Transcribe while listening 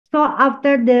So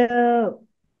after the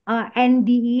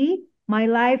NDE, my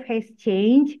life has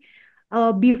changed.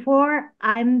 Before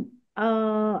I'm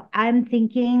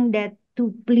thinking that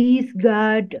to please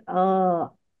God,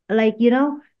 like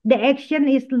the action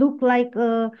is look like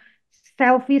a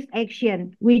selfish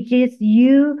action, which is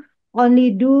you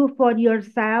only do for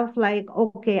yourself. Like,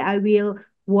 okay, I will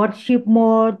worship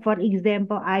more. For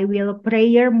example, I will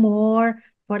prayer more.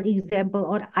 For example,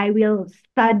 or I will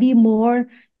study more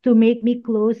to make me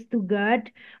close to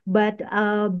God. But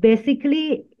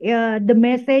basically, the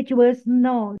message was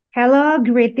no. Hello,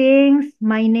 greetings.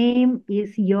 My name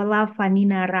is Yola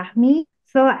Fanina Rahmi.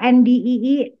 So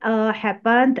NDEE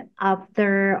happened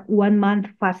after 1 month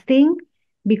fasting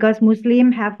because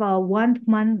Muslim have a 1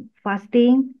 month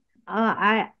fasting.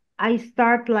 I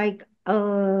start like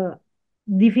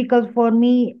difficult for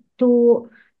me to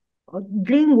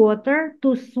drink water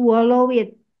to swallow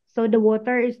it. So the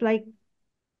water is like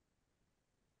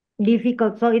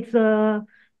difficult. So it's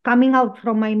coming out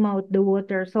from my mouth, the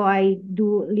water. So I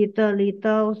do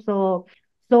little. So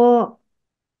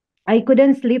I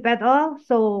couldn't sleep at all.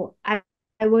 So I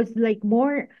was like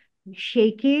more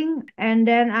shaking, and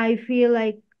then I feel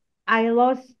like I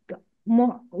lost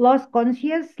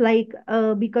conscious, like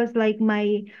because like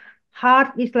my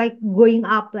heart is like going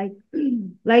up, like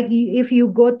like if you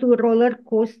go to roller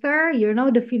coaster,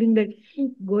 the feeling like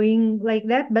going like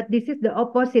that. But this is the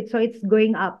opposite, so it's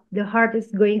going up. The heart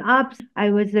is going up.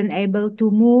 I wasn't able to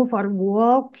move or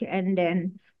walk, and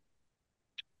then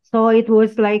so it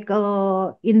was like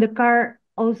in the car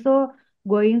also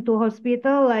going to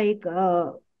hospital, like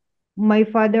my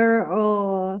father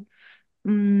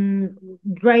mm,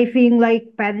 driving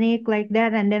like panic like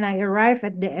that, and then I arrived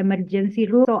at the emergency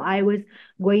room. So I was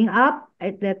going up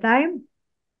at that time.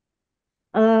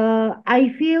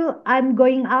 I feel I'm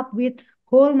going up with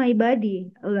whole my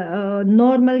body,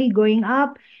 normally going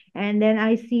up, and then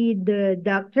I see the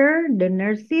doctor, the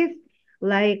nurses,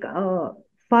 like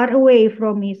far away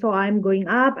from me. So I'm going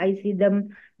up. I see them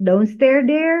downstairs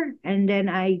there, and then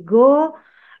I go.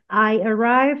 I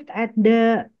arrived at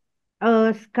the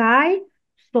sky.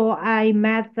 So I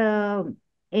met the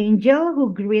angel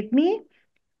who greet me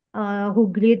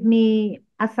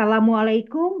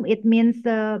Assalamualaikum. It means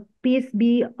peace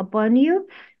be upon you.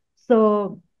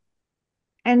 So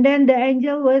and then the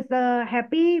angel was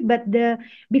happy, but the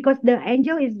because the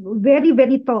angel is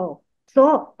very tall.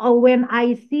 So when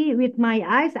I see with my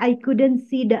eyes, I couldn't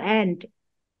see the end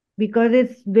because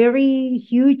it's very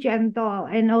huge and tall,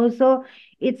 and also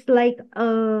it's like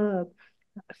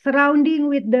surrounding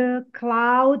with the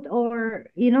cloud or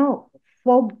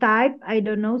fog type. I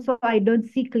don't know, so I don't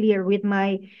see clear with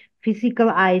my physical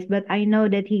eyes, but I know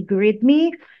that he greeted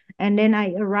me, and then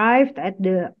I arrived at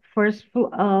the first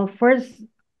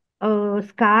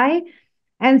sky,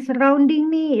 and surrounding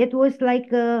me it was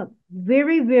like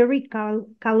very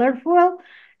colorful,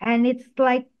 and it's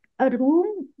like a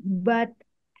room but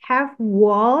have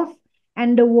walls,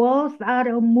 and the walls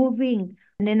are moving,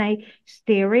 and then I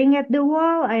staring at the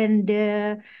wall, and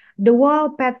the wall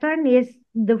pattern is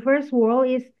the first wall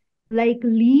is like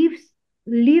leaves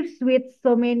with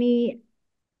so many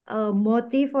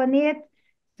motif on it.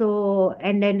 So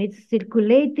and then it's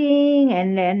circulating,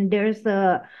 and then there's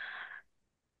a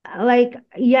like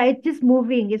yeah, it's just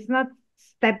moving, it's not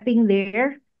stepping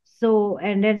there. So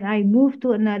and then I moved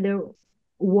to another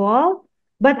wall,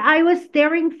 but I was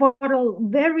staring for a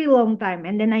very long time,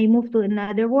 and then I moved to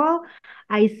another wall.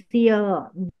 I see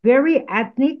a very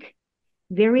ethnic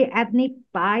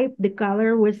pipe. The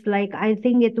color was like, I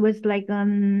think it was like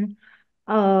um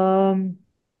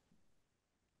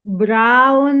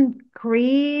brown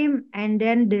cream, and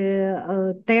then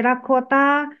the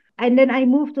terracotta, and then I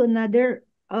moved to another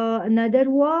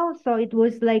wall, so it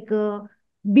was like a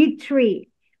big tree,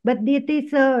 but it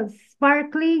is a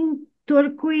sparkling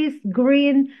turquoise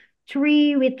green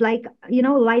tree with like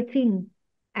lighting,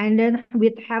 and then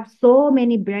we have so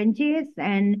many branches,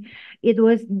 and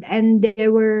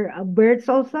there were birds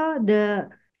also. The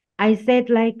I said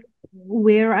like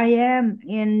where I am,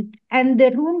 and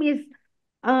the room is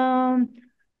um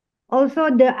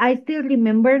also the I still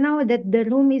remember now that the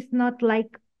room is not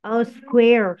like a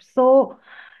square. So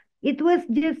it was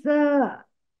just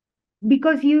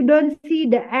because you don't see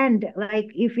the end,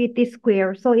 like if it is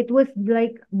square. So it was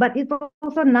like, but it's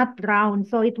also not round.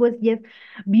 So it was just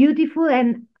beautiful,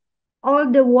 and all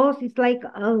the walls is like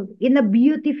in a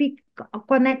beautiful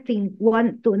connecting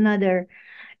one to another.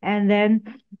 And then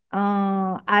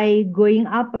I going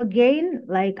up again,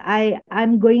 like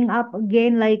I'm going up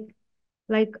again, like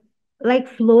like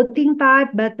floating type,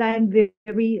 but I'm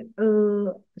very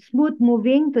smooth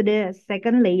moving to the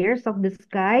second layers of the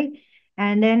sky.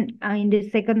 And then in the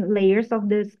second layers of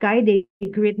the sky, they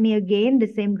greet me again, the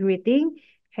same greeting.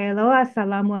 Hello,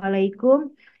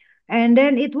 assalamualaikum. And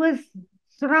then it was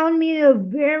surround me a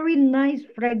very nice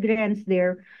fragrance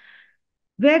there.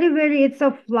 Very, very, it's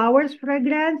a flowers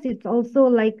fragrance. It's also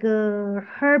like a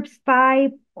herbs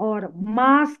type or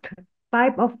musk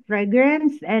type of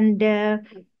fragrance. And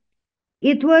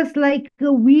it was like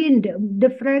a wind,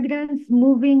 the fragrance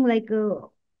moving like a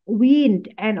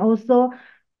wind. And also,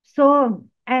 so,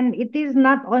 and it is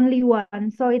not only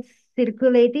one. So it's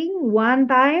circulating one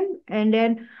time, and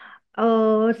then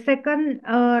second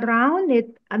round,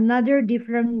 it another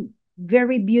different,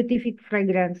 very beautiful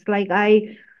fragrance. Like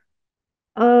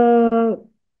uh,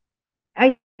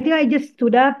 I think I just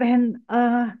stood up and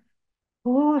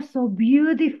oh, so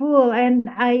beautiful, and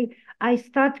I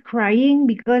start crying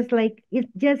because like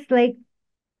it's just like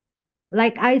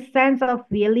I sense of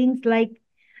feelings like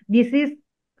this is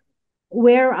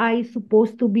where I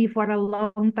supposed to be for a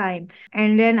long time.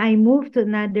 And then I moved to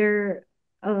another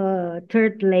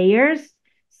third layers.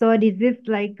 So this is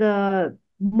like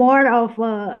more of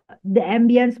the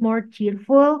ambience more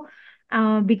cheerful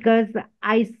because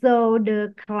I saw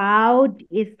the cloud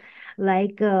is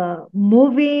like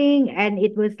moving, and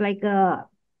it was like a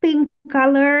pink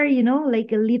color,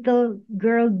 like a little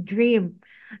girl dream.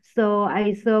 So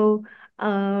I saw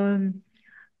um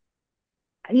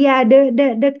yeah,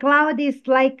 the cloud is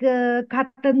like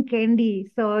cotton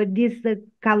candy. So this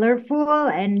colorful,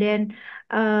 and then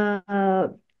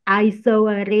I saw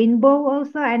a rainbow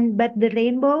also, and but the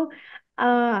rainbow,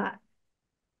 uh,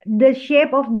 the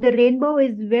shape of the rainbow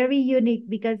is very unique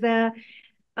because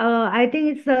I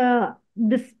think it's the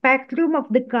spectrum of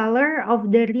the color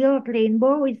of the real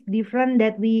rainbow is different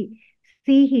that we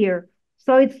see here.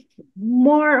 So it's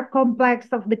more complex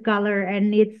of the color,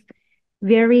 and it's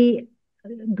very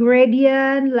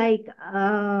gradient like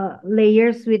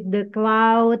layers with the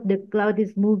cloud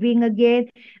is moving again,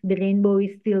 the rainbow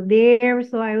is still there.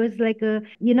 So I was like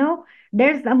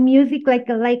there's a music like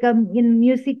in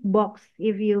music box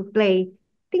if you play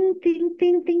ting ting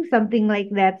ting ting something like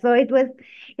that. So it was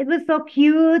so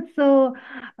cute. So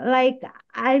like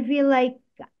I feel like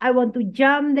I want to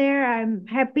jump there, I'm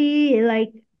happy,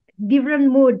 like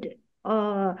different mood.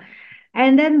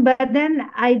 And then, but then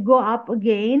I go up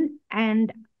again,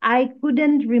 and I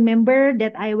couldn't remember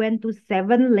that I went to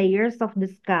seven layers of the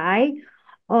sky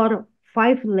or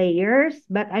five layers,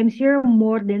 but I'm sure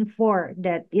more than four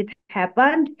that it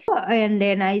happened. And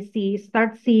then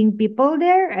start seeing people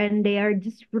there, and they are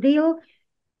just real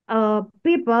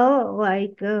people,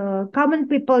 like common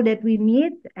people that we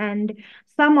meet, and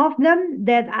some of them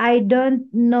that I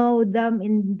don't know them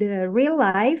in the real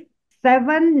life.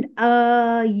 7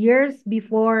 years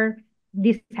before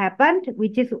this happened,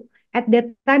 which is at that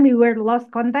time we were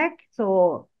lost contact.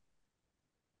 So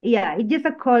yeah, it's just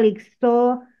a colleague.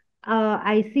 So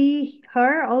I see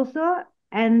her also,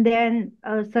 and then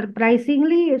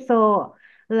surprisingly, so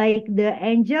like the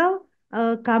angel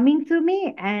coming to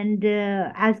me and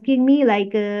asking me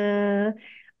like, did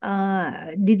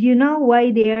you know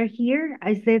why they are here?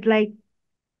 I said like,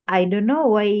 I don't know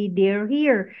why they're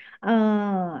here.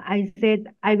 I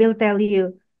said, I will tell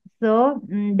you. So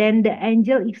then the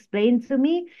angel explained to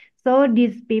me. So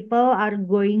these people are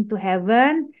going to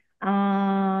heaven.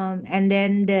 And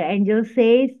then the angel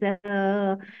says,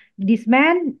 this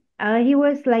man, he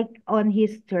was like on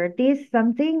his 30s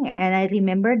something. And I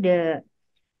remember the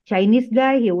Chinese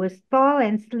guy, he was tall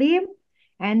and slim,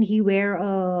 and he wear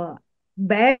a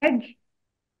bag,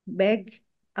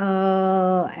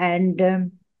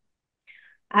 and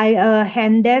I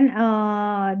and then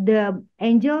the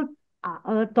angel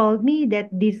told me that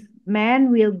this man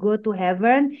will go to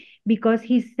heaven because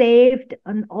he saved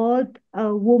an old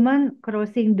woman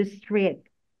crossing the street.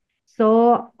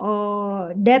 So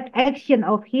that action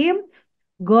of him,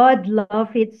 God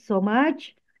loved it so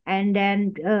much, and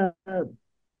then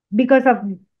because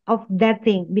of that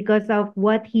thing, because of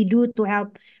what he do to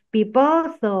help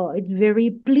people, so it very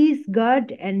please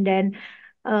God, and then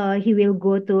he will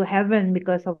go to heaven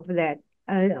because of that.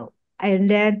 And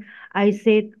then I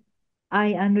said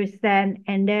I understand,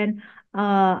 and then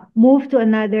move to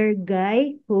another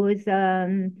guy who's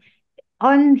on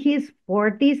his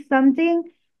 40s something.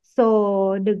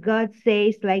 So the God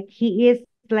says like he is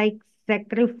like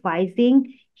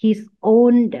sacrificing his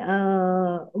own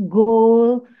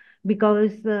goal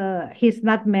because he's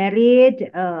not married,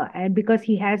 and because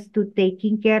he has to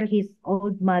taking care his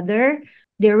old mother.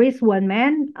 There is one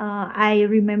man, I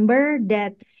remember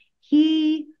that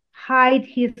he hide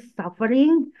his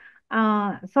suffering.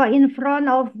 So in front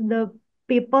of the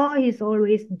people. He's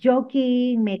always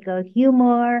joking, make a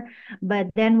humor.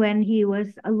 But then when he was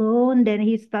alone, then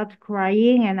he starts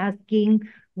crying and asking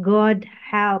God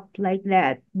help like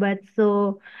that. But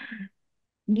so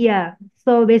yeah,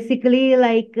 so basically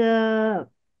like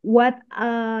what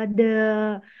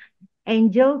the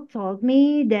angel told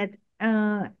me that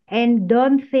and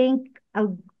don't think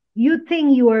you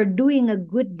think you are doing a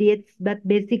good deeds, but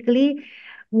basically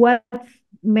what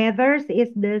matters is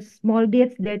the small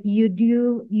deeds that you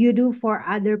do for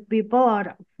other people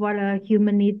or for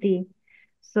humanity.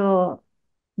 So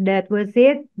that was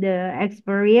it, the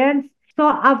experience. So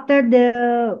after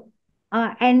the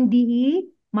NDE,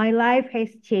 my life has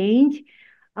changed.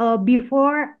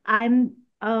 Before I'm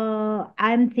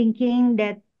thinking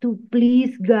that to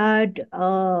please God,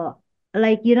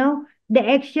 like the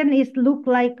action is look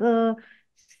like a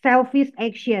selfish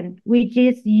action, which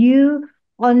is you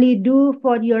only do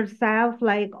for yourself.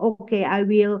 Like, okay, I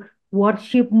will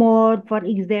worship more. For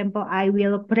example, I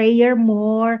will prayer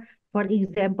more, for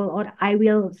example, or I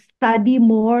will study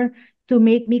more to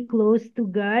make me close to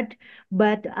God.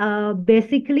 But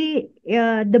basically,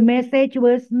 the message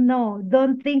was no,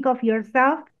 don't think of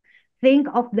yourself, think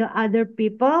of the other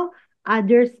people,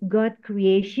 others, God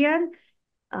creation,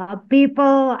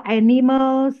 people,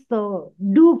 animals. So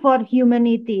do for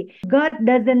humanity. God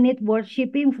doesn't need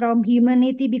worshiping from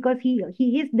humanity because he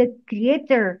is the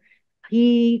creator.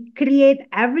 He create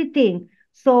everything.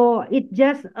 So it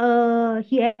just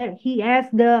he has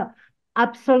the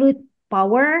absolute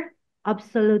power,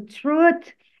 absolute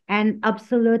truth, and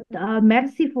absolute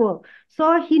merciful.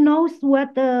 So he knows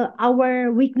what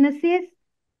our weaknesses.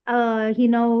 He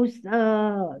knows.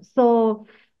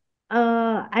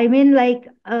 I mean, like,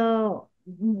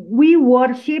 we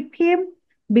worship him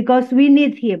because we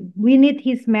need him. We need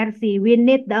his mercy. We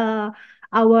need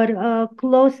our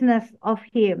closeness of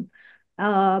him.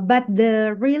 But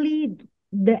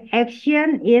the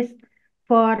action is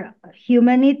for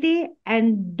humanity,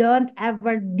 and don't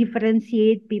ever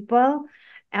differentiate people,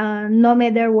 no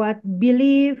matter what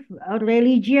belief,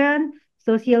 religion,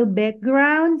 social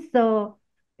background. So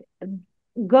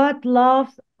God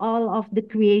loves all of the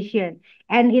creation,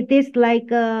 and it is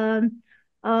like uh,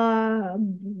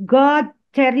 God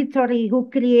territory who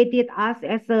created us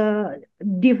as a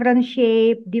different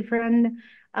shape, different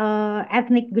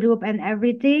ethnic group, and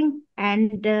everything,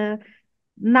 and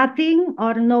nothing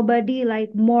or nobody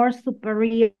like more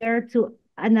superior to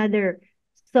another.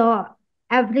 So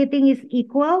everything is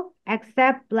equal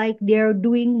except like they're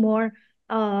doing more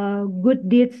good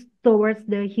deeds towards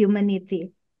the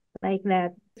humanity like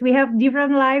that. We have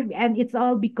different life, and it's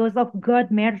all because of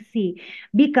God mercy,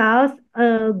 because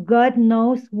God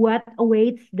knows what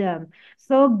awaits them.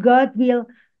 So God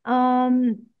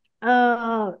um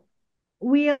uh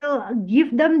will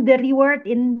give them the reward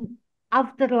in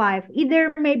afterlife,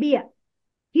 either maybe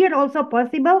here also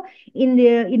possible in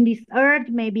this earth,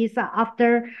 maybe so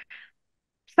after.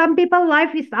 Some people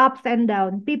life is ups and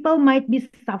down. People might be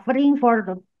suffering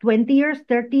for 20 years,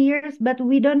 30 years, but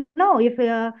we don't know if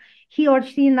he or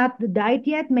she not died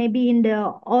yet. Maybe in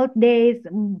the old days,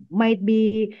 might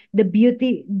be the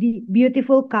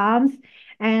beautiful comes.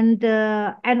 And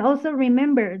also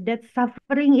remember that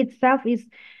suffering itself is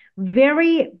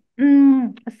very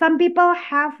some people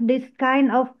have this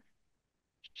kind of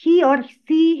he or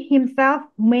she himself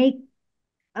make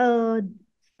uh,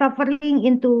 suffering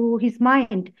into his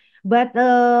mind. But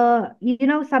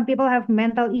some people have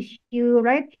mental issue,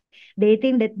 right? They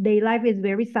think that their life is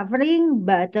very suffering,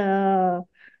 but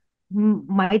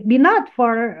might be not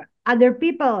for other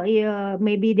people.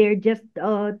 Maybe they're just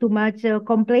too much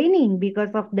complaining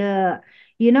because of the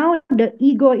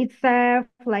ego itself.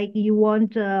 Like you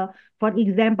want, for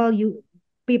example, you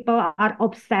people are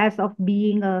obsessed of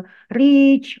being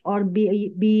rich or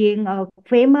being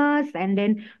famous, and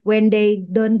then when they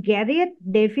don't get it,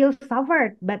 they feel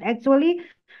suffered. But actually,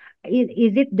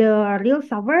 is it the real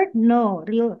suffered? No,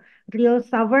 real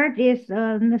suffered is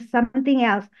something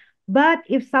else. But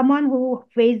if someone who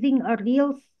facing a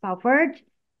real suffered,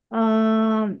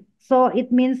 so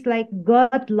it means like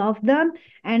God love them,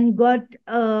 and God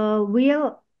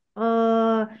will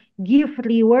give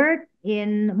reward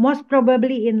in most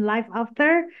probably in life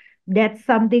after. That's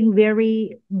something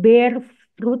very bear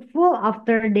fruitful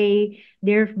after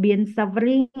they've been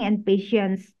suffering and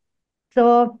patience.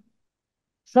 So,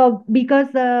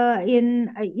 because in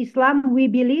Islam, we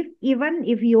believe even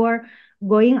if you are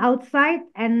going outside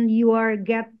and you are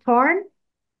get torn,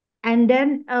 and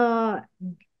then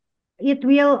it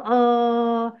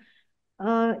will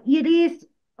erase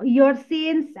your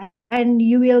sins, and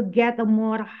you will get a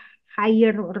more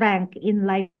higher rank in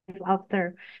life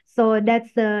after. So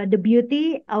that's the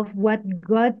beauty of what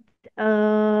God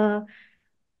uh,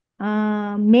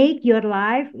 make your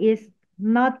life is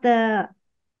not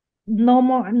no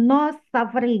more no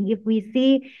suffering if we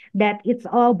see that it's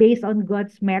all based on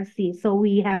God's mercy. So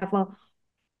we have a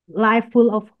life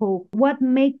full of hope. What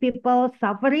make people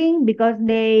suffering? Because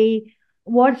they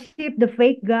worship the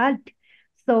fake God.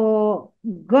 So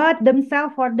God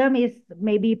themselves for them is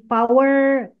maybe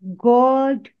power,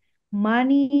 gold,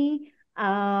 money,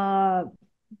 yeah,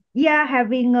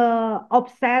 having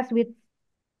obsessed with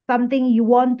something you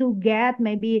want to get,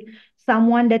 maybe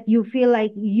someone that you feel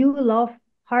like you love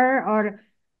her or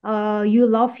you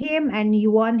love him and you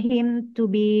want him to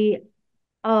be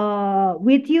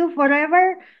with you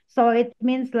forever. So it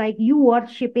means like you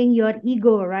worshiping your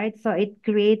ego, right? So it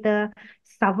create a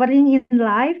suffering in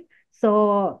life.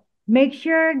 So make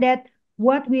sure that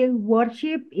what we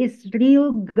worship is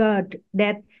real God,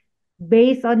 that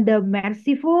based on the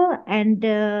merciful and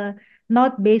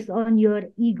not based on your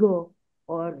ego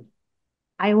or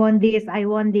I want this, I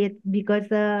want it, because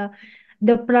the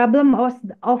problem of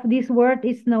this world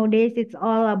is nowadays it's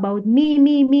all about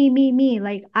me,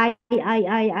 like I,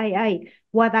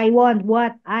 what I want,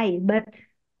 what I, but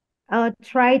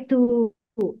try to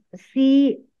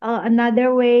see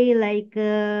another way, like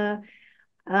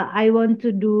I want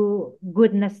to do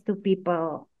goodness to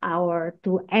people or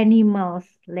to animals,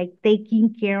 like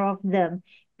taking care of them,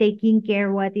 taking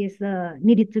care what is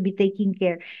needed to be taken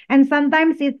care. And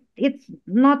sometimes it's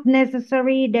not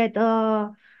necessary that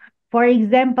for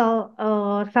example,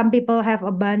 some people have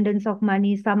abundance of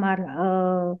money, some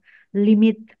are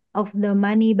limit of the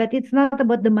money, but it's not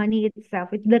about the money itself.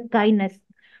 It's the kindness,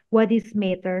 what is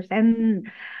matters. And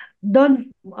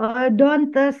don't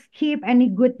skip any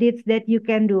good deeds that you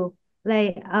can do.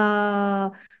 Like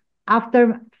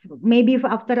after maybe if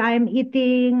after I'm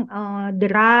eating the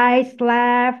rice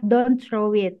left, don't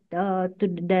throw it to the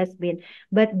dustbin,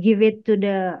 but give it to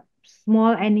the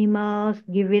small animals,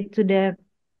 give it to the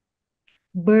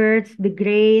birds, the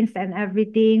grains, and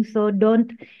everything. So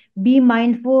don't be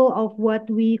mindful of what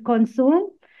we consume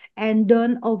and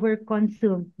don't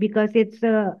overconsume because it's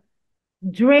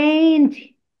drained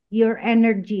your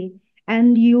energy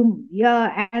and you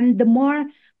yeah and the more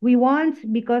we want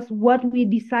because what we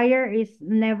desire is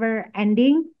never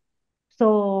ending.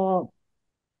 So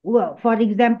well, for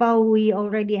example, we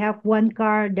already have one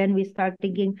car, then we start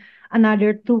thinking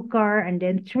another two car, and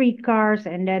then three cars,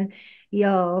 and then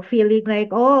you feeling like,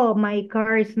 oh, my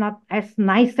car is not as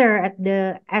nicer at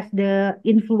the as the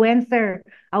influencer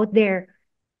out there.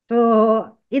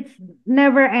 So it's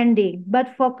never ending.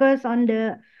 But focus on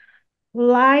the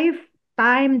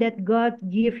lifetime that God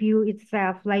give you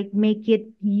itself, like make it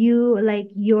you, like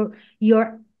your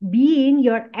being,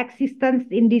 your existence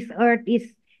in this earth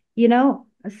is, you know,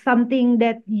 something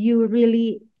that you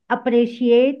really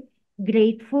appreciate,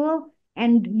 grateful,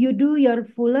 and you do your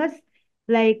fullest,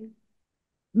 like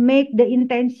make the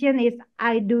intention is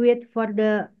I do it for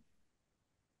the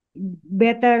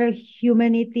better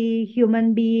humanity,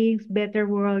 human beings, better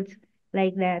worlds,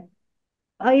 like that.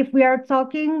 If we are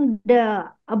talking the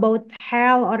about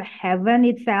hell or heaven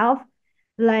itself,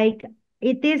 like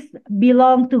it is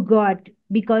belong to God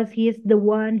because He is the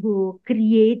one who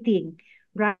creating,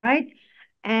 right?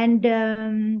 And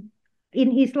in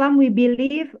Islam, we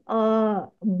believe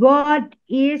God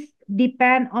is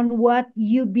depend on what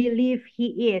you believe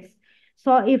He is.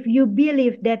 So if you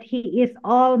believe that He is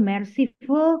all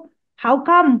merciful, how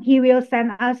come He will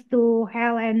send us to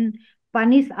hell and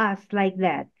punish us like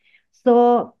that?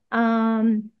 So,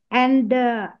 and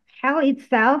hell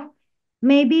itself,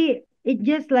 maybe it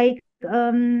just like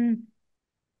just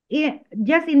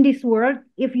in this world,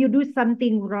 if you do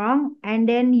something wrong, and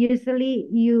then usually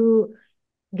you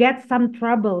get some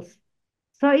troubles.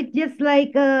 So it's just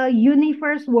like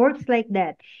universe works like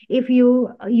that. If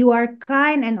you are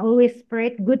kind and always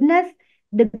spread goodness,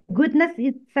 the goodness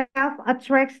itself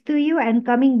attracts to you and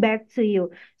coming back to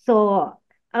you. So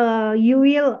you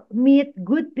will meet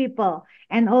good people.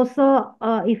 And also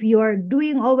if you are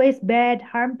doing always bad,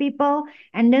 harm people,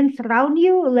 and then surround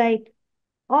you like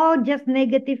all just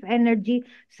negative energy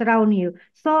surround you.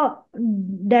 So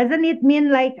doesn't it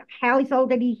mean like hell is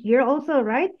already here also,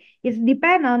 right? It's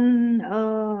depend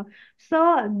on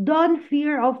so don't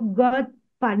fear of God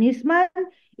punishment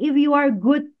if you are a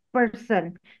good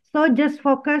person. So just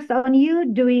focus on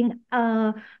you doing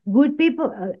good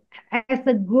people as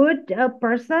a good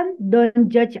person. Don't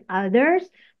judge others.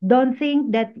 Don't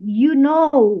think that you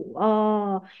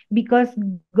know because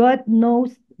God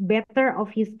knows better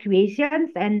of his creations,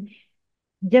 and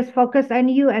just focus on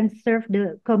you and serve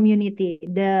the community,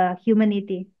 the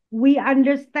humanity. we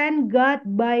understand God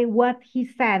by what He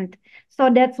sent. So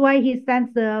that's why He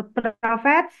sends the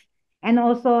prophets, and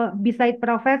also beside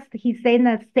prophets, He sent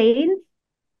the saints.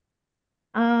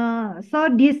 So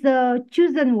this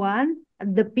chosen one,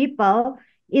 the people,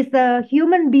 is a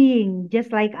human being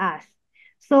just like us.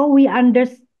 So we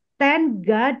understand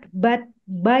God, but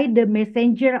by the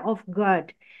messenger of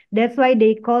God. That's why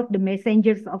they called the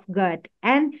messengers of God.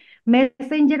 And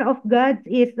messenger of God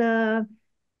is uh,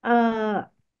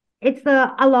 it's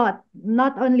a lot,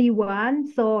 not only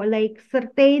one. So like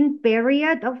certain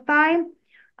period of time,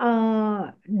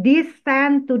 this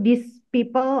sent to these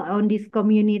people on this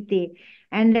community,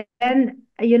 and then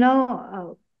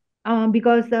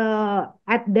because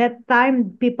at that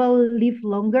time people live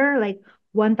longer, like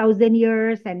 1,000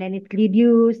 years, and then it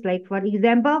reduced. Like for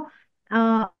example,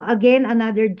 again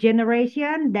another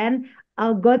generation, then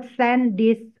God sent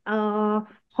this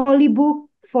holy book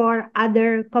for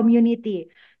other community.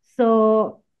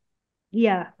 So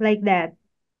yeah, like that.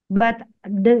 But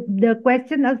the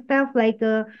question itself, like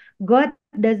God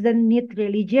doesn't need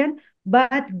religion,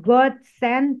 but God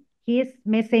sent His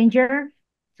messenger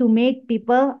to make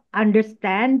people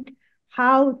understand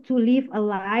how to live a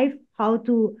life, how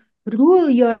to rule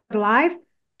your life,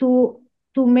 to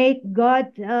make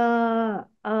God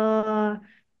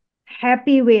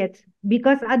happy with.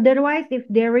 Because otherwise, if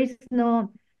there is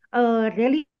no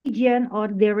religion, or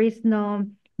there is no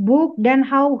book, then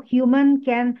how human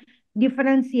can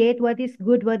differentiate what is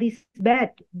good, what is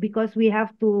bad? Because we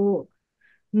have to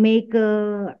make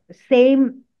a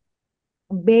same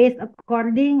base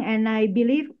according. And I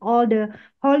believe all the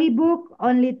holy book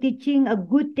only teaching a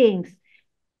good things,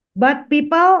 but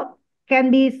people can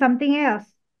be something else.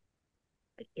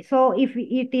 So if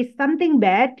it is something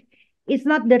bad, it's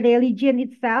not the religion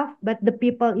itself, but the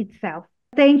people itself.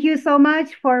 Thank you so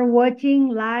much for watching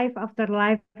Life After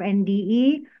Life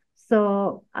NDE.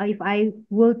 So if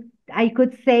I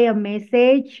could say a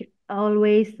message: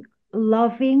 always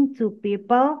loving to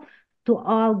people, to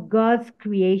all God's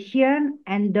creation,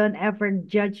 and don't ever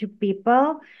judge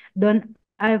people. Don't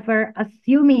ever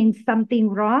assuming something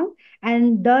wrong,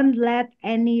 and don't let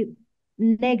any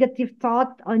negative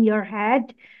thought on your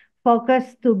head. Focus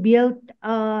to build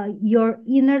your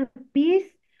inner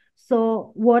peace.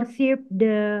 So worship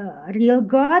the real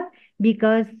God,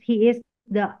 because He is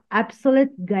the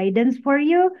absolute guidance for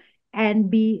you, and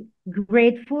be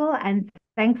grateful and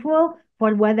thankful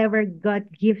for whatever God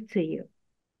gives to you.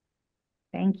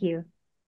 Thank you.